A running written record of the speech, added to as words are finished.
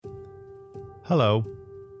Hello,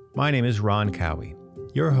 my name is Ron Cowie,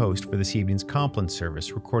 your host for this evening's Compline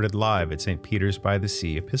service recorded live at St. Peter's by the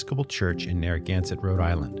Sea Episcopal Church in Narragansett, Rhode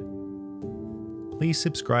Island. Please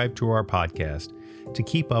subscribe to our podcast to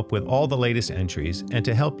keep up with all the latest entries and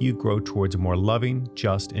to help you grow towards a more loving,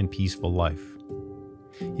 just, and peaceful life.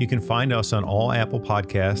 You can find us on all Apple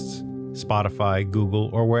Podcasts, Spotify, Google,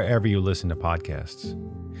 or wherever you listen to podcasts.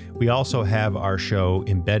 We also have our show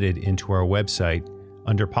embedded into our website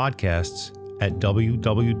under podcasts at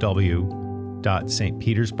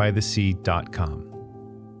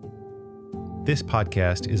www.stpetersbythesea.com. This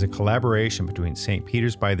podcast is a collaboration between St.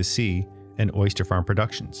 Peter's by the Sea and Oyster Farm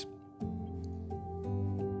Productions.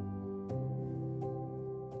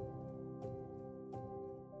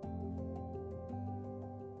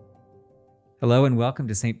 Hello and welcome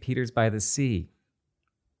to St. Peter's by the Sea.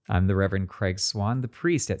 I'm the Reverend Craig Swan, the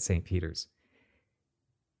priest at St. Peter's.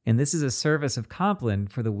 And this is a service of Compline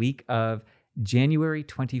for the week of January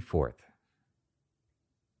 24th.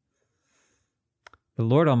 The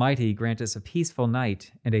Lord Almighty grant us a peaceful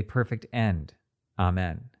night and a perfect end.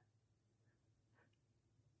 Amen.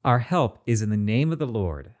 Our help is in the name of the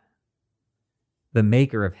Lord, the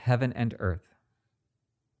maker of heaven and earth.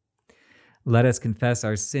 Let us confess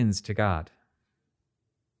our sins to God.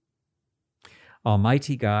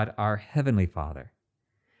 Almighty God, our heavenly Father,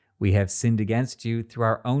 we have sinned against you through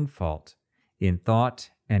our own fault, in thought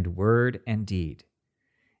and word and deed,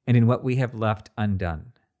 and in what we have left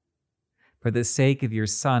undone. For the sake of your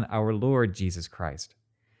Son, our Lord Jesus Christ,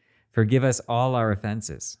 forgive us all our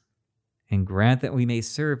offenses, and grant that we may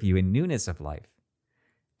serve you in newness of life,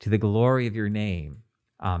 to the glory of your name.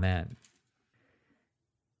 Amen.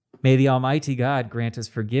 May the Almighty God grant us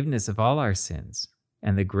forgiveness of all our sins,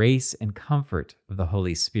 and the grace and comfort of the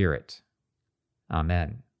Holy Spirit.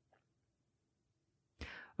 Amen.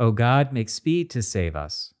 O God, make speed to save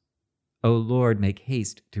us. O Lord, make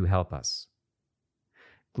haste to help us.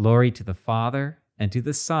 Glory to the Father, and to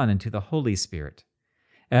the Son, and to the Holy Spirit,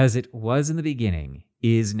 as it was in the beginning,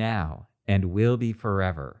 is now, and will be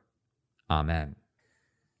forever. Amen.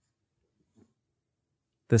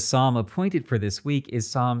 The psalm appointed for this week is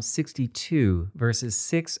Psalm 62, verses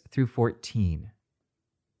 6 through 14.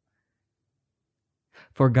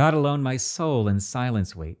 For God alone my soul in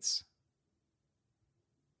silence waits.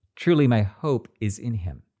 Truly my hope is in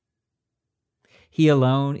him. He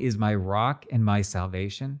alone is my rock and my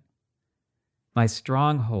salvation, my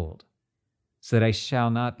stronghold, so that I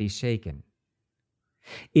shall not be shaken.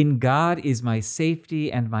 In God is my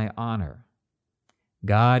safety and my honor.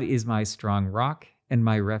 God is my strong rock and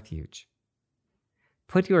my refuge.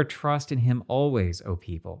 Put your trust in him always, O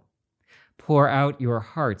people. Pour out your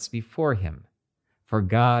hearts before him, for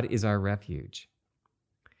God is our refuge.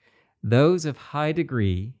 Those of high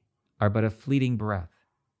degree are but a fleeting breath.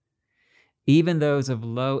 Even those of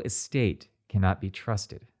low estate cannot be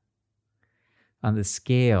trusted. On the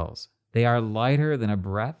scales, they are lighter than a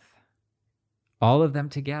breath, all of them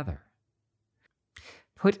together.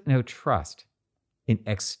 Put no trust in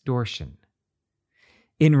extortion.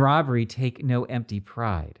 In robbery, take no empty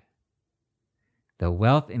pride. Though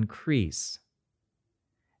wealth increase,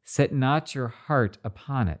 set not your heart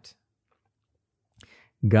upon it.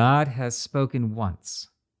 God has spoken once.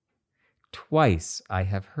 Twice I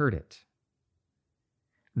have heard it.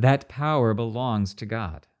 That power belongs to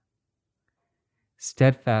God.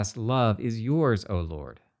 Steadfast love is yours, O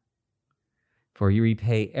Lord, for you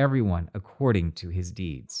repay everyone according to his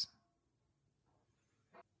deeds.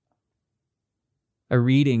 A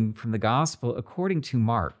reading from the Gospel according to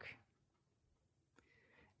Mark.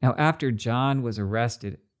 Now, after John was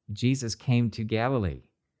arrested, Jesus came to Galilee,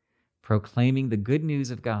 proclaiming the good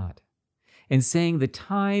news of God, and saying, the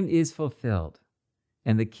time is fulfilled,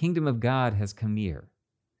 and the kingdom of God has come near.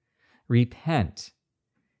 Repent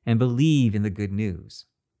and believe in the good news.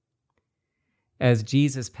 As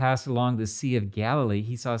Jesus passed along the Sea of Galilee,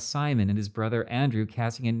 he saw Simon and his brother Andrew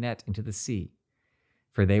casting a net into the sea,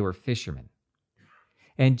 for they were fishermen.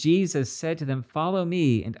 And Jesus said to them, follow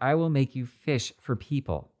me, and I will make you fish for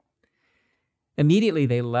people. Immediately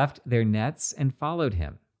they left their nets and followed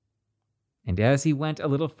him. And as he went a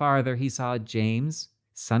little farther, he saw James,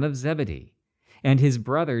 son of Zebedee, and his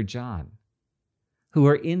brother John, who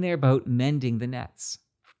were in their boat mending the nets.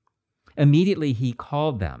 Immediately he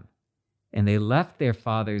called them, and they left their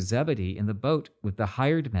father Zebedee in the boat with the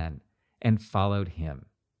hired men and followed him.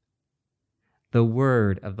 The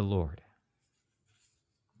word of the Lord.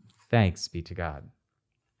 Thanks be to God.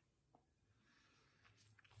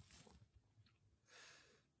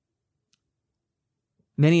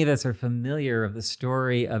 Many of us are familiar of the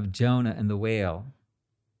story of Jonah and the whale,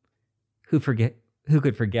 who Who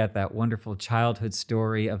could forget that wonderful childhood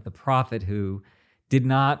story of the prophet who did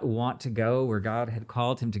not want to go where God had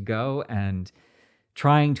called him to go and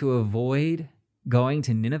trying to avoid going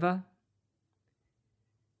to Nineveh?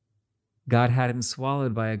 God had him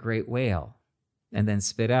swallowed by a great whale and then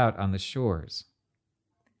spit out on the shores.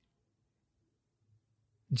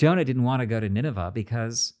 Jonah didn't want to go to Nineveh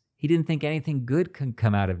because he didn't think anything good could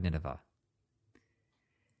come out of Nineveh.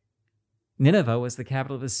 Nineveh was the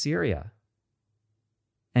capital of Assyria,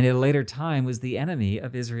 and at a later time was the enemy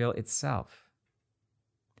of Israel itself.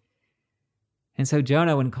 And so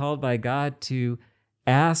Jonah, when called by God to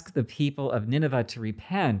ask the people of Nineveh to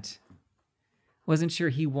repent, wasn't sure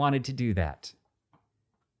he wanted to do that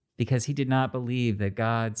because he did not believe that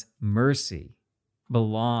God's mercy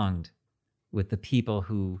belonged with the people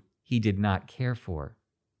who he did not care for.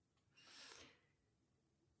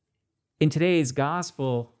 In today's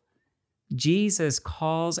gospel, Jesus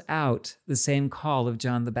calls out the same call of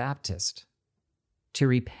John the Baptist to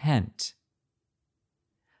repent.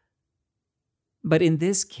 But in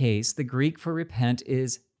this case, the Greek for repent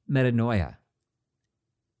is metanoia.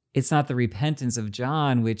 It's not the repentance of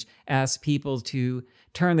John, which asks people to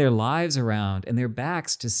turn their lives around and their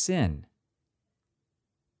backs to sin.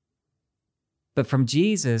 But from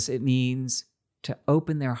Jesus, it means to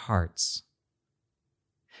open their hearts,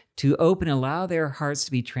 to open, allow their hearts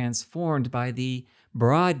to be transformed by the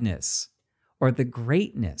broadness or the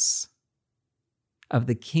greatness of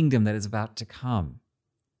the kingdom that is about to come.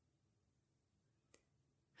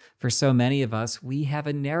 For so many of us, we have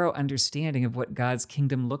a narrow understanding of what God's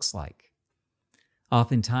kingdom looks like.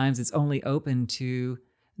 Oftentimes, it's only open to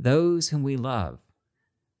those whom we love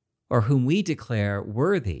or whom we declare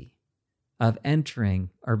worthy of entering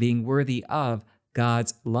or being worthy of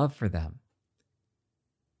God's love for them.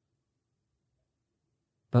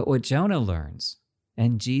 But what Jonah learns,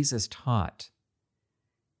 and Jesus taught,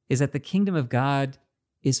 is that the kingdom of God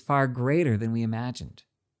is far greater than we imagined,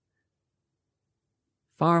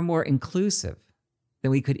 far more inclusive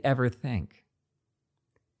than we could ever think.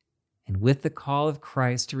 And with the call of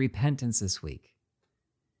Christ to repentance this week,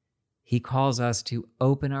 he calls us to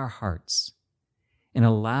open our hearts and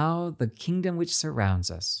allow the kingdom which surrounds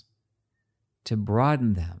us to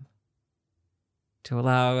broaden them, to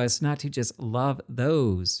allow us not to just love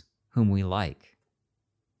those whom we like,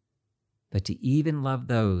 but to even love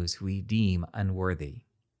those who we deem unworthy.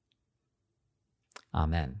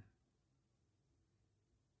 Amen.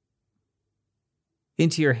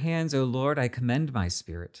 Into your hands, O Lord, I commend my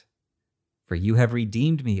spirit, for you have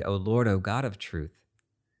redeemed me, O Lord, O God of truth.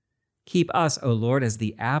 Keep us, O Lord, as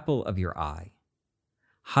the apple of your eye.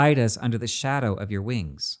 Hide us under the shadow of your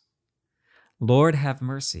wings. Lord, have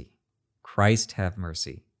mercy. Christ, have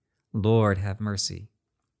mercy. Lord, have mercy.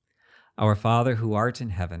 Our Father, who art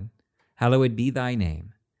in heaven, hallowed be thy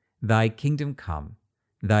name. Thy kingdom come,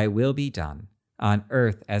 thy will be done, on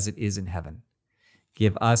earth as it is in heaven.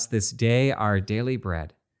 Give us this day our daily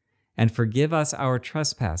bread, and forgive us our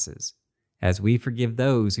trespasses, as we forgive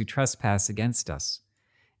those who trespass against us.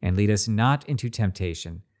 And lead us not into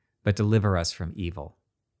temptation, but deliver us from evil.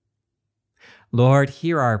 Lord,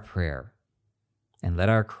 hear our prayer, and let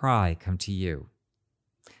our cry come to you.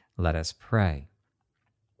 Let us pray.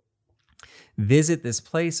 Visit this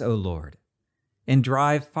place, O Lord, and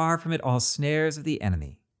drive far from it all snares of the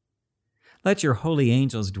enemy. Let your holy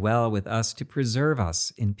angels dwell with us to preserve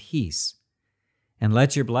us in peace, and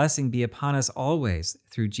let your blessing be upon us always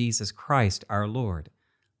through Jesus Christ our Lord.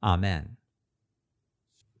 Amen.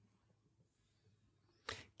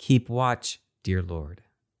 Keep watch, dear Lord,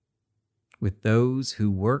 with those who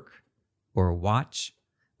work or watch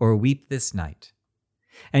or weep this night,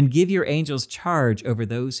 and give your angels charge over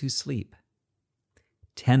those who sleep.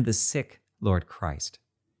 Tend the sick, Lord Christ.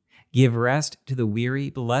 Give rest to the weary,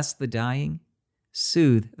 bless the dying,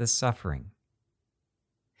 soothe the suffering.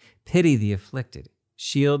 Pity the afflicted,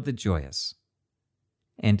 shield the joyous,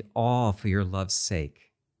 and all for your love's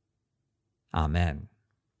sake. Amen.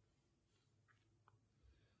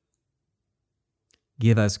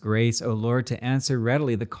 Give us grace, O Lord, to answer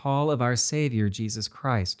readily the call of our Savior, Jesus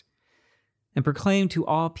Christ, and proclaim to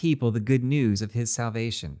all people the good news of his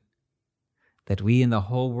salvation, that we in the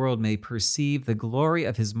whole world may perceive the glory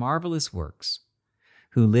of his marvelous works,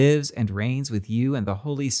 who lives and reigns with you and the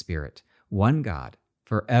Holy Spirit, one God,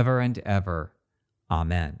 forever and ever.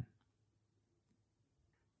 Amen.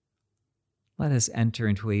 Let us enter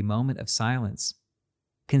into a moment of silence.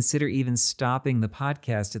 Consider even stopping the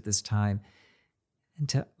podcast at this time and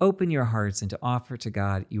to open your hearts and to offer to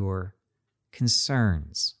God your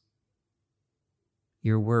concerns,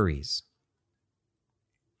 your worries,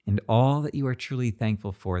 and all that you are truly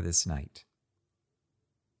thankful for this night.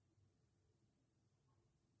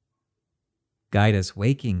 Guide us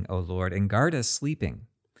waking, O Lord, and guard us sleeping,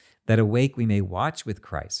 that awake we may watch with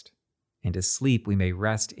Christ, and asleep we may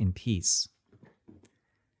rest in peace.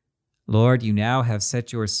 Lord, you now have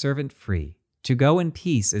set your servant free to go in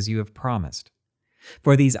peace as you have promised.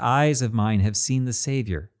 For these eyes of mine have seen the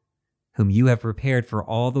Savior, whom you have prepared for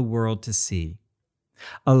all the world to see,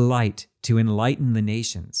 a light to enlighten the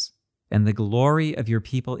nations, and the glory of your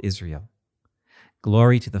people Israel.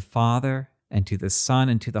 Glory to the Father, and to the Son,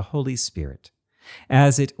 and to the Holy Spirit,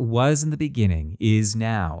 as it was in the beginning, is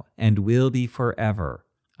now, and will be forever.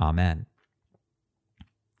 Amen.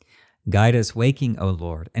 Guide us waking, O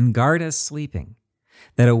Lord, and guard us sleeping,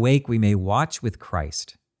 that awake we may watch with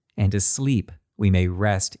Christ, and asleep we may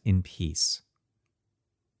rest in peace.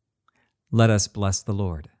 Let us bless the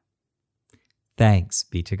Lord. Thanks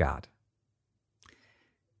be to God.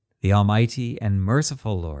 The Almighty and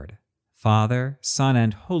merciful Lord, Father, Son,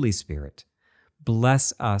 and Holy Spirit,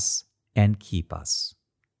 bless us and keep us.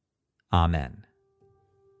 Amen.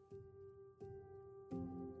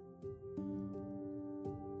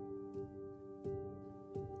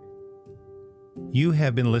 You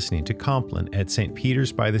have been listening to Compline at St.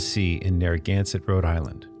 Peter's by the Sea in Narragansett, Rhode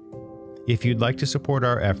Island. If you'd like to support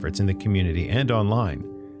our efforts in the community and online,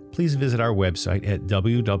 please visit our website at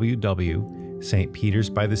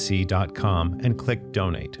www.stpetersbythesea.com and click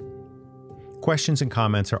Donate. Questions and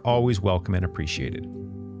comments are always welcome and appreciated.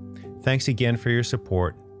 Thanks again for your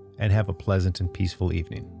support, and have a pleasant and peaceful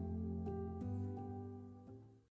evening.